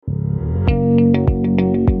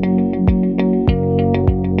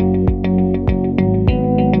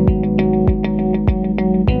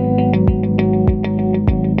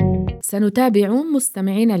سنتابع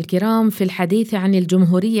مستمعينا الكرام في الحديث عن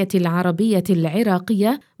الجمهورية العربية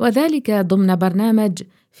العراقية، وذلك ضمن برنامج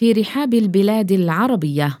في رحاب البلاد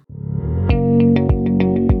العربية.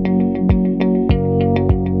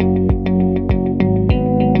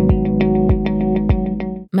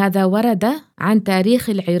 ماذا ورد عن تاريخ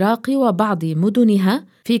العراق وبعض مدنها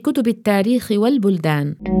في كتب التاريخ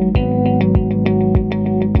والبلدان؟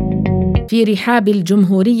 في رحاب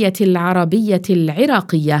الجمهورية العربية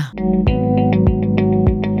العراقية.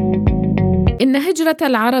 إن هجرة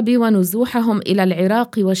العرب ونزوحهم إلى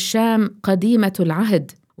العراق والشام قديمة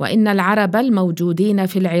العهد، وإن العرب الموجودين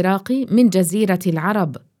في العراق من جزيرة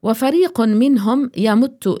العرب، وفريق منهم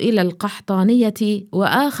يمت إلى القحطانية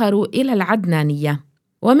وآخر إلى العدنانية،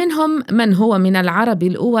 ومنهم من هو من العرب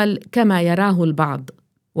الأول كما يراه البعض.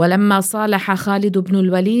 ولما صالح خالد بن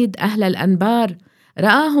الوليد أهل الأنبار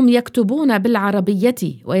رآهم يكتبون بالعربية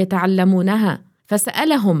ويتعلمونها،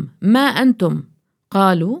 فسألهم: ما أنتم؟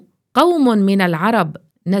 قالوا: قوم من العرب،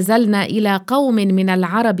 نزلنا إلى قوم من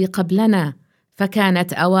العرب قبلنا،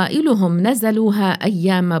 فكانت أوائلهم نزلوها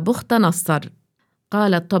أيام بخت نصر.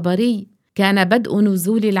 قال الطبري: كان بدء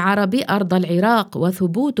نزول العرب أرض العراق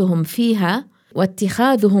وثبوتهم فيها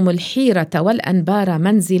واتخاذهم الحيرة والأنبار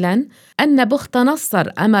منزلاً أن بخت نصر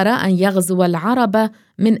أمر أن يغزو العرب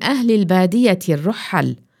من أهل البادية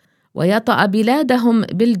الرحل، ويطأ بلادهم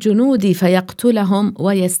بالجنود فيقتلهم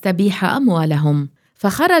ويستبيح أموالهم.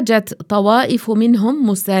 فخرجت طوائف منهم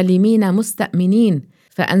مسالمين مستأمنين،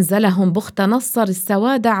 فأنزلهم بخت نصر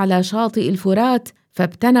السواد على شاطئ الفرات،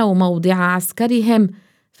 فابتنوا موضع عسكرهم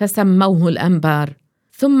فسموه الأنبار،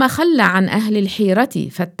 ثم خلى عن أهل الحيرة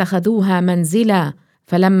فاتخذوها منزلا،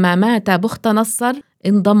 فلما مات بخت نصر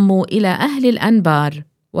انضموا إلى أهل الأنبار.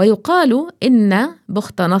 ويقال إن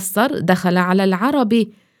بخت نصر دخل على العرب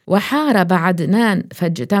وحارب عدنان،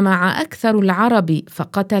 فاجتمع أكثر العرب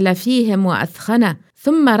فقتل فيهم وأثخن،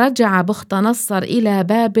 ثم رجع بخت نصر إلى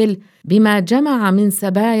بابل بما جمع من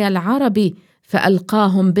سبايا العرب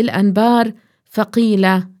فألقاهم بالأنبار، فقيل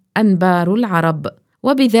أنبار العرب،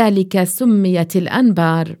 وبذلك سميت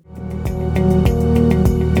الأنبار.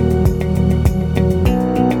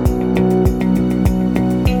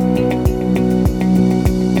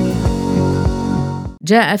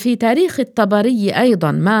 جاء في تاريخ الطبري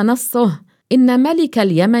أيضاً ما نصه: إن ملك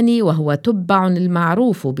اليمن، وهو تبع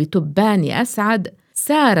المعروف بتبان أسعد،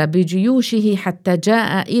 سار بجيوشه حتى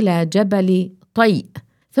جاء إلى جبل طيء،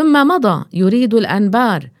 ثم مضى يريد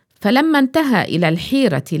الأنبار، فلما انتهى إلى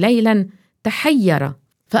الحيرة ليلاً تحير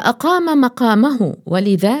فأقام مقامه،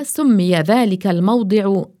 ولذا سمي ذلك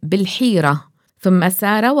الموضع بالحيرة. ثم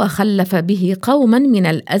سار وخلف به قوما من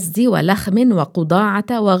الأزد ولخم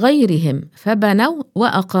وقضاعة وغيرهم، فبنوا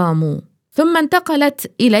وأقاموا. ثم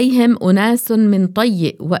انتقلت إليهم أناس من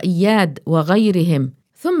طيء وإياد وغيرهم،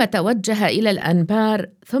 ثم توجه إلى الأنبار،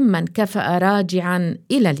 ثم انكفأ راجعا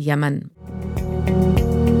إلى اليمن.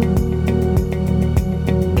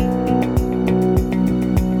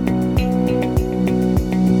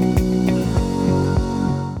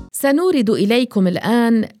 سنورد إليكم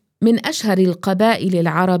الآن من أشهر القبائل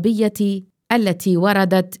العربية التي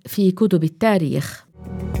وردت في كتب التاريخ.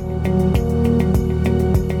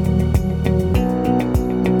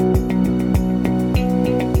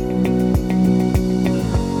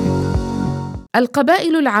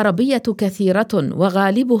 القبائل العربية كثيرة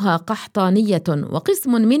وغالبها قحطانية،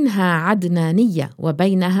 وقسم منها عدنانية،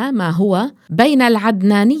 وبينها ما هو بين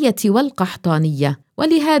العدنانية والقحطانية،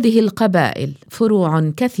 ولهذه القبائل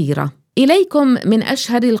فروع كثيرة. إليكم من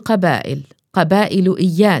أشهر القبائل قبائل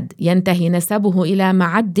إياد، ينتهي نسبه إلى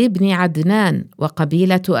معد بن عدنان،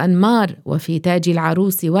 وقبيلة أنمار، وفي تاج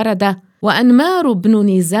العروس ورد: وأنمار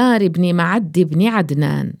بن نزار بن معد بن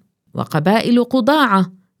عدنان. وقبائل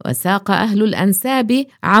قضاعة، وساق أهل الأنساب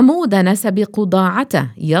عمود نسب قضاعته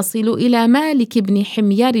يصل إلى مالك بن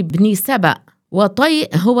حمير بن سبأ، وطيء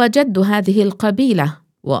هو جد هذه القبيلة،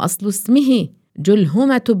 وأصل اسمه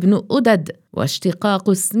جلهمة بن أدد، واشتقاق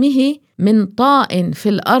اسمه من طاء في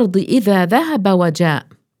الأرض إذا ذهب وجاء.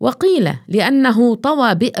 وقيل لأنه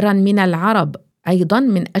طوى بئرا من العرب. أيضا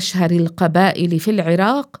من أشهر القبائل في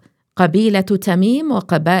العراق قبيلة تميم،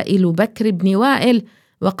 وقبائل بكر بن وائل،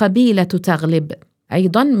 وقبيلة تغلب.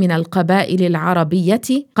 أيضا من القبائل العربية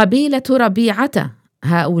قبيلة ربيعة،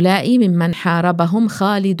 هؤلاء ممن حاربهم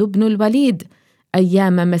خالد بن الوليد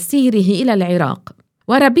أيام مسيره إلى العراق.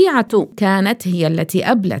 وربيعة كانت هي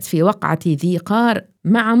التي أبلت في وقعة ذي قار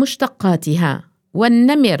مع مشتقاتها،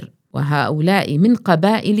 والنمر، وهؤلاء من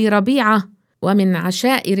قبائل ربيعة. ومن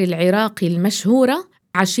عشائر العراق المشهورة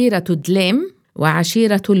عشيرة دليم،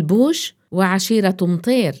 وعشيرة البوش، وعشيرة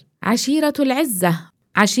مطير، عشيرة العزة،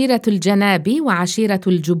 عشيرة الجنابي، وعشيرة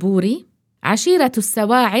الجبوري، عشيرة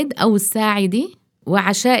السواعد أو الساعدي،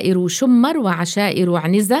 وعشائر شمر وعشائر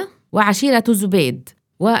عنزة وعشيرة زبيد.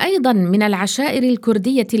 وأيضاً من العشائر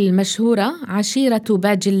الكردية المشهورة عشيرة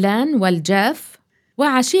باجلان والجاف،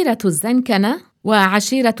 وعشيرة الزنكنة،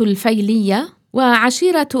 وعشيرة الفيلية،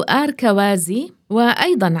 وعشيرة آركوازي،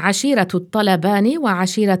 وأيضاً عشيرة الطلباني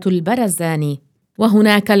وعشيرة البرزاني.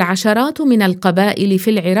 وهناك العشرات من القبائل في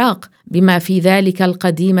العراق بما في ذلك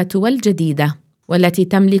القديمة والجديدة، والتي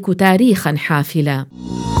تملك تاريخاً حافلاً.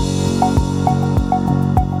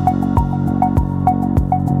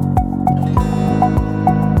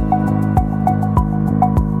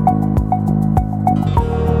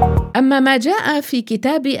 أما ما جاء في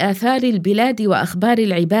كتاب آثار البلاد وأخبار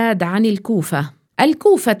العباد عن الكوفة.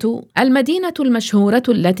 الكوفة المدينة المشهورة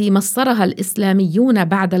التي مصرها الإسلاميون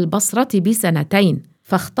بعد البصرة بسنتين،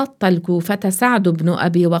 فاختط الكوفة سعد بن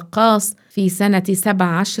أبي وقاص في سنة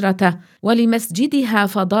 17، ولمسجدها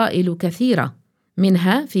فضائل كثيرة،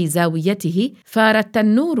 منها في زاويته فار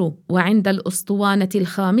التنور، وعند الأسطوانة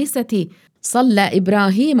الخامسة صلى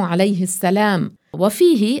إبراهيم عليه السلام،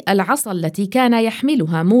 وفيه العصا التي كان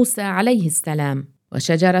يحملها موسى عليه السلام،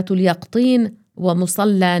 وشجرة اليقطين،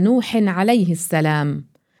 ومصلى نوح عليه السلام.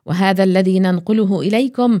 وهذا الذي ننقله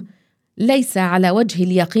إليكم ليس على وجه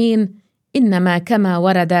اليقين، إنما كما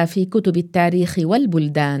ورد في كتب التاريخ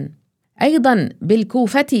والبلدان. أيضاً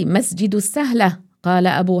بالكوفة مسجد السهلة. قال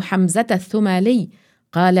أبو حمزة الثمالي: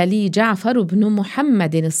 قال لي جعفر بن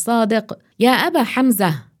محمد الصادق: يا أبا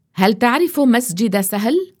حمزة، هل تعرف مسجد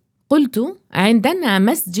سهل؟ قلت: عندنا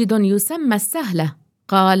مسجد يسمى السهلة.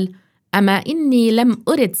 قال: أما إني لم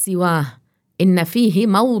أرد سواه، إن فيه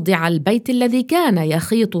موضع البيت الذي كان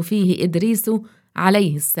يخيط فيه إدريس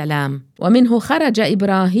عليه السلام، ومنه خرج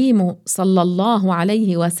إبراهيم صلى الله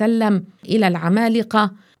عليه وسلم إلى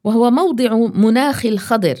العمالقة، وهو موضع مناخ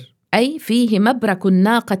الخضر، أي فيه مبرك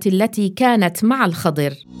الناقة التي كانت مع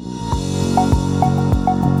الخضر.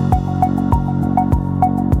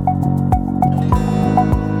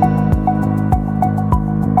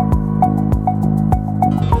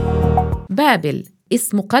 بابل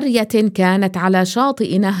اسم قرية كانت على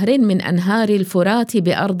شاطئ نهر من أنهار الفرات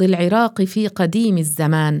بأرض العراق في قديم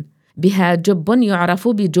الزمان، بها جب يعرف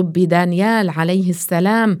بجب دانيال عليه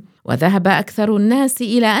السلام، وذهب أكثر الناس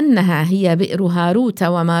إلى أنها هي بئر هاروت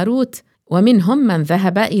وماروت، ومنهم من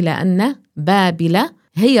ذهب إلى أن بابل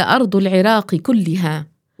هي أرض العراق كلها،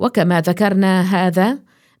 وكما ذكرنا هذا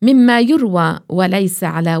مما يروى وليس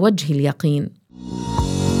على وجه اليقين.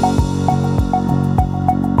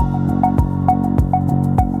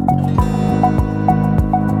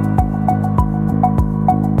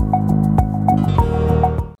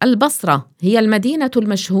 البصرة هي المدينة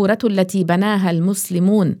المشهورة التي بناها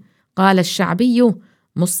المسلمون. قال الشعبي: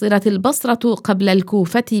 مصرت البصرة قبل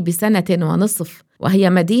الكوفة ب1.5 سنة، وهي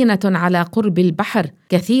مدينة على قرب البحر،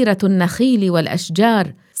 كثيرة النخيل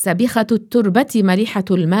والأشجار، سبخة التربة ملحة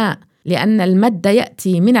الماء، لأن المد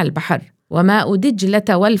يأتي من البحر. وماء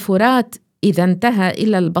دجلة والفرات إذا انتهى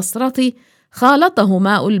إلى البصرة خالطه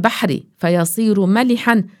ماء البحر فيصير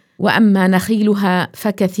ملحا، وأما نخيلها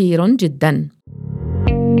فكثير جدا.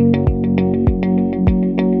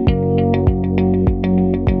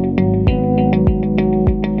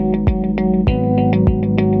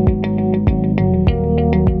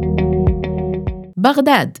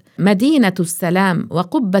 بغداد مدينة السلام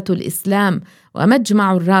وقبة الإسلام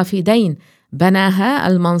ومجمع الرافدين، بناها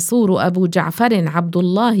المنصور أبو جعفر عبد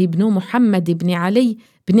الله بن محمد بن علي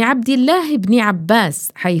بن عبد الله بن عباس،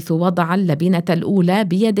 حيث وضع اللبنة الأولى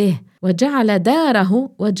بيده، وجعل داره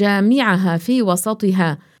وجامعها في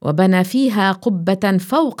وسطها، وبنى فيها قبة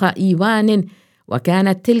فوق إيوان،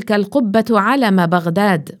 وكانت تلك القبة علم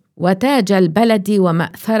بغداد وتاج البلد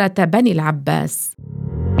ومأثرة بني العباس.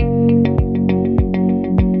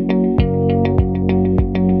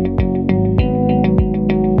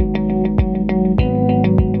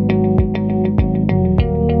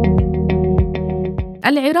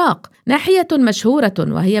 العراق ناحية مشهورة،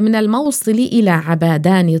 وهي من الموصل إلى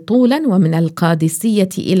عبادان طولاً، ومن القادسية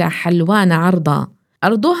إلى حلوان عرضاً.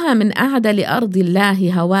 أرضها من أعدل أرض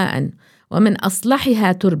الله هواءً، ومن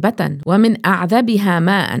أصلحها تربة، ومن أعذبها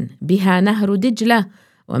ماءً، بها نهر دجلة،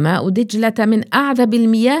 وماء دجلة من أعذب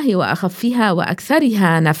المياه وأخفها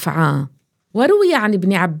وأكثرها نفعاً. وروي عن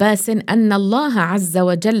ابن عباس أن الله عز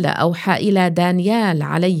وجل أوحى إلى دانيال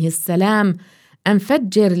عليه السلام أن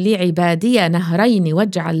فجر لعبادي نهرين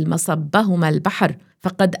واجعل مصبهما البحر،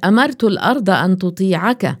 فقد أمرت الأرض أن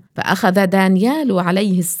تطيعك. فأخذ دانيال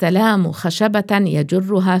عليه السلام خشبة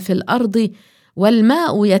يجرها في الأرض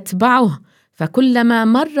والماء يتبعه، فكلما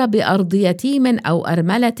مر بأرض يتيم أو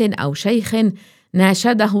أرملة أو شيخ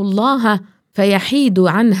ناشده الله فيحيد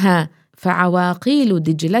عنها، فعواقيل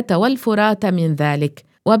دجلة والفرات من ذلك،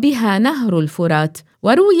 وبها نهر الفرات.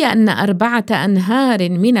 وروي أن 4 أنهار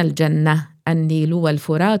من الجنة، النيل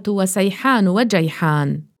والفرات وسيحان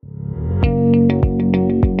وجيحان.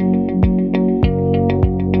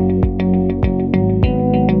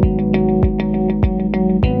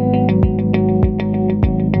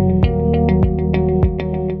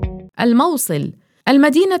 الموصل،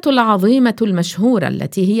 المدينة العظيمة المشهورة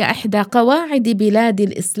التي هي إحدى قواعد بلاد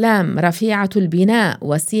الإسلام، رفيعة البناء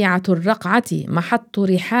وسيعة الرقعة، محط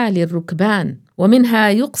رحال الركبان، ومنها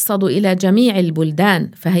يقصد إلى جميع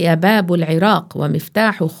البلدان، فهي باب العراق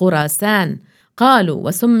ومفتاح خراسان. قالوا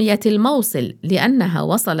وسميت الموصل لأنها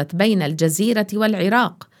وصلت بين الجزيرة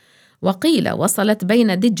والعراق، وقيل وصلت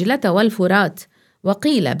بين دجلة والفرات،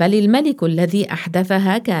 وقيل بل الملك الذي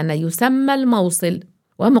أحدثها كان يسمى الموصل.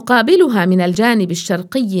 ومقابلها من الجانب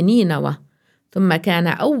الشرقي نينوى، ثم كان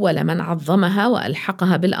أول من عظمها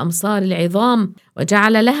وألحقها بالأمصار العظام،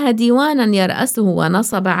 وجعل لها ديوانا يرأسه،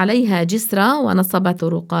 ونصب عليها جسرا، ونصب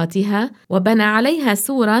طرقاتها، وبنى عليها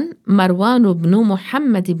سورا مروان بن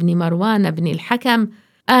محمد بن مروان بن الحكم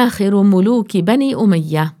آخر ملوك بني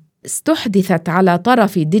أمية. استحدثت على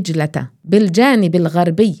طرف دجلة بالجانب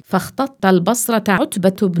الغربي، فاختط البصرة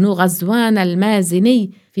عتبة بن غزوان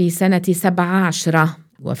المازني في سنة 17.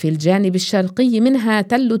 وفي الجانب الشرقي منها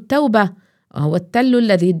تل التوبة، وهو التل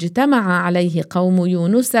الذي اجتمع عليه قوم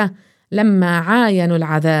يونس لما عاينوا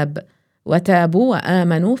العذاب، وتابوا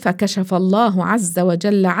وآمنوا فكشف الله عز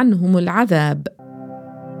وجل عنهم العذاب.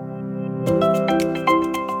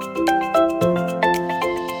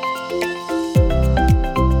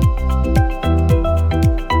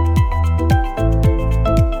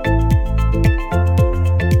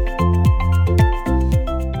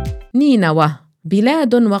 نينوى،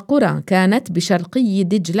 بلاد وقرى كانت بشرقي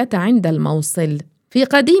دجلة عند الموصل. في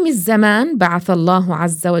قديم الزمان بعث الله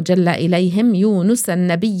عز وجل إليهم يونس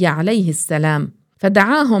النبي عليه السلام،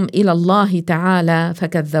 فدعاهم إلى الله تعالى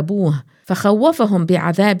فكذبوه، فخوفهم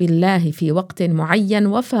بعذاب الله في وقت معين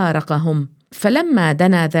وفارقهم. فلما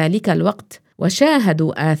دنا ذلك الوقت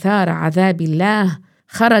وشاهدوا آثار عذاب الله،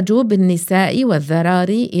 خرجوا بالنساء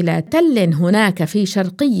والذراري إلى تل هناك في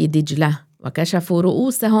شرقي دجلة، وكشفوا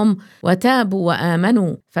رؤوسهم وتابوا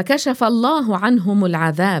وآمنوا، فكشف الله عنهم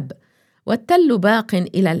العذاب. والتل باق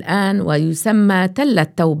إلى الآن ويسمى تل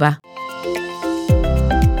التوبة.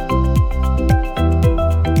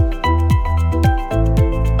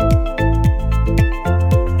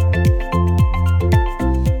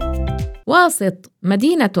 واسط،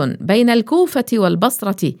 مدينة بين الكوفة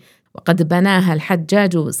والبصرة، وقد بناها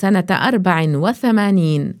الحاجة سنة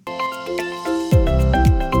 84.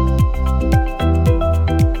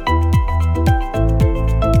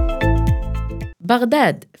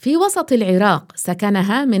 بغداد في وسط العراق،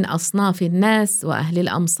 سكنها من أصناف الناس وأهل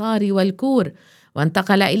الأمصار والكور،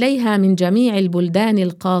 وانتقل إليها من جميع البلدان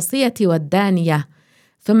القاصية والدانية،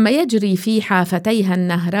 ثم يجري في حافتيها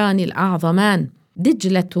النهران الأعظمان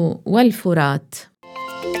دجلة والفرات.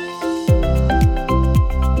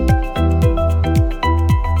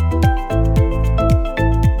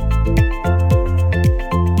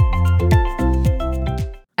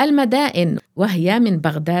 المدائن، وهي من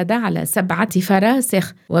بغداد على 7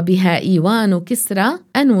 فراسخ، وبها إيوان كسرى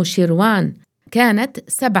أنوشروان. كانت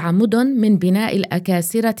 7 مدن من بناء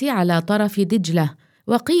الأكاسرة على طرف دجلة،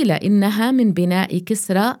 وقيل إنها من بناء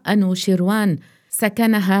كسرى أنوشروان،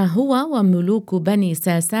 سكنها هو وملوك بني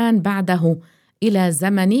ساسان بعده إلى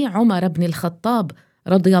زمن عمر بن الخطاب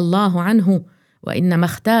رضي الله عنه، وإنما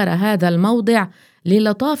اختار هذا الموضع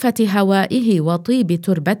للطافة هوائه وطيب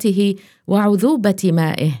تربته وعذوبة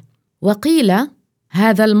مائه. وقيل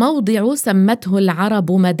هذا الموضع سمته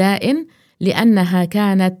العرب مدائن لأنها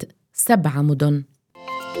كانت 7 مدن.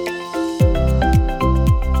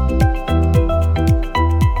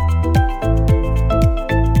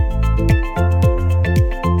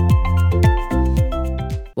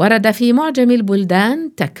 ورد في معجم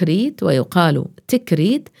البلدان تكريت، ويقال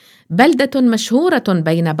تكريت، بلدة مشهورة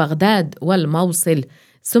بين بغداد والموصل،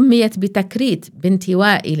 سميت بتكريت بنت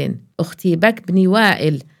وائل أخت بك بن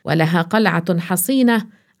وائل، ولها قلعة حصينة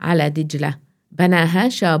على دجلة بناها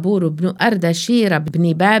شابور بن أردشير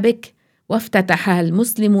بن بابك، وافتتحها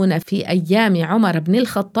المسلمون في أيام عمر بن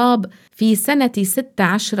الخطاب في سنة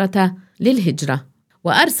 16 للهجرة،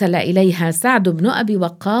 وأرسل إليها سعد بن أبي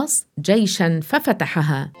وقاص جيشاً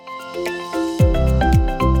ففتحها.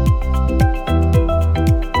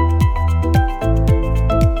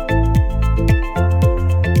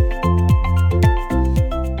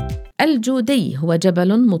 الجودي هو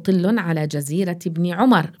جبل مطل على جزيرة ابن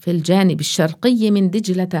عمر في الجانب الشرقي من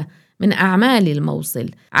دجلة، من أعمال الموصل.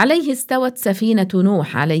 عليه استوت سفينة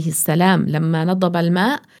نوح عليه السلام لما نضب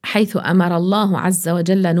الماء، حيث أمر الله عز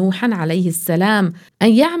وجل نوحا عليه السلام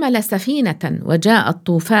أن يعمل سفينة، وجاء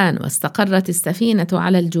الطوفان واستقرت السفينة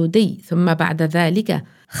على الجودي، ثم بعد ذلك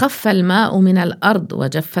خف الماء من الأرض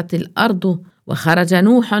وجفت الأرض، وخرج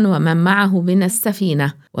نوح ومن معه من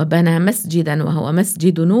السفينة وبنى مسجدا وهو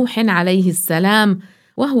مسجد نوح عليه السلام،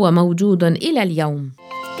 وهو موجود إلى اليوم.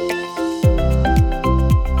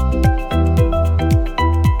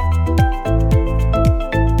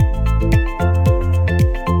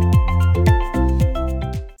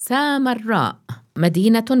 سامراء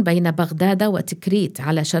مدينة بين بغداد وتكريت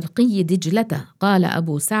على شرقي دجلة. قال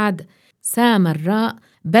أبو سعد: سامراء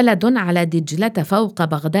بلد على دجلة فوق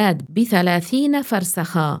بغداد ب30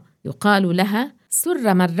 فرسخا، يقال لها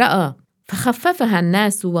سر من رأى، فخففها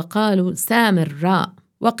الناس وقالوا سامراء.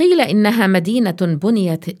 وقيل إنها مدينة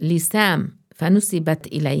بنيت لسام فنسبت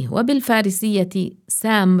إليه، وبالفارسية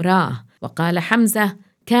سامراء. وقال حمزة: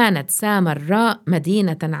 كانت سامراء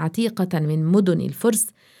مدينة عتيقة من مدن الفرس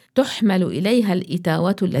تحمل إليها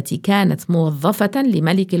الإتاوة التي كانت موظفة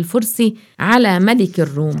لملك الفرس على ملك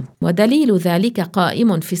الروم. ودليل ذلك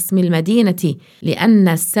قائم في اسم المدينة،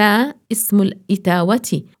 لأن سا اسم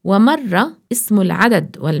الإتاوة ومر اسم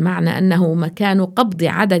العدد، والمعنى أنه مكان قبض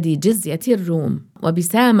عدد جزية الروم.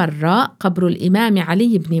 وبسامراء قبر الإمام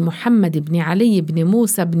علي بن محمد بن علي بن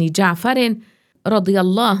موسى بن جعفر رضي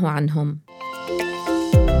الله عنهم.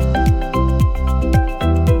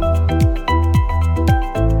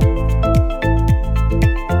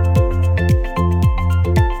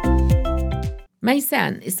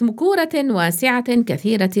 ميسان اسم كورة واسعة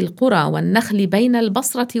كثيرة القرى والنخل بين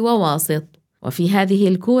البصرة وواسط، وفي هذه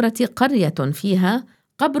الكورة قرية فيها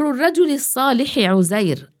قبر الرجل الصالح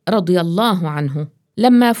عزير رضي الله عنه.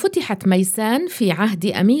 لما فتحت ميسان في عهد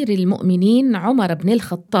أمير المؤمنين عمر بن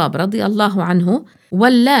الخطاب رضي الله عنه،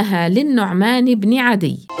 ولاها للنعمان بن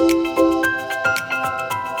عدي.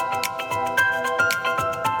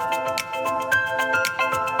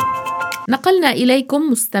 نقلنا إليكم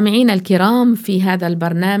مستمعين الكرام في هذا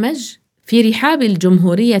البرنامج في رحاب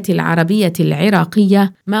الجمهورية العربية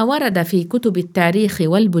العراقية ما ورد في كتب التاريخ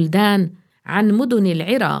والبلدان عن مدن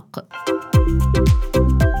العراق.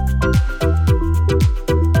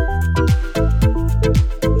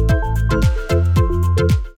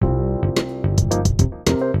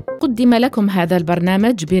 قدم لكم هذا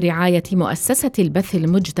البرنامج برعاية مؤسسة البث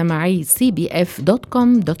المجتمعي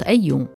cbf.com.au.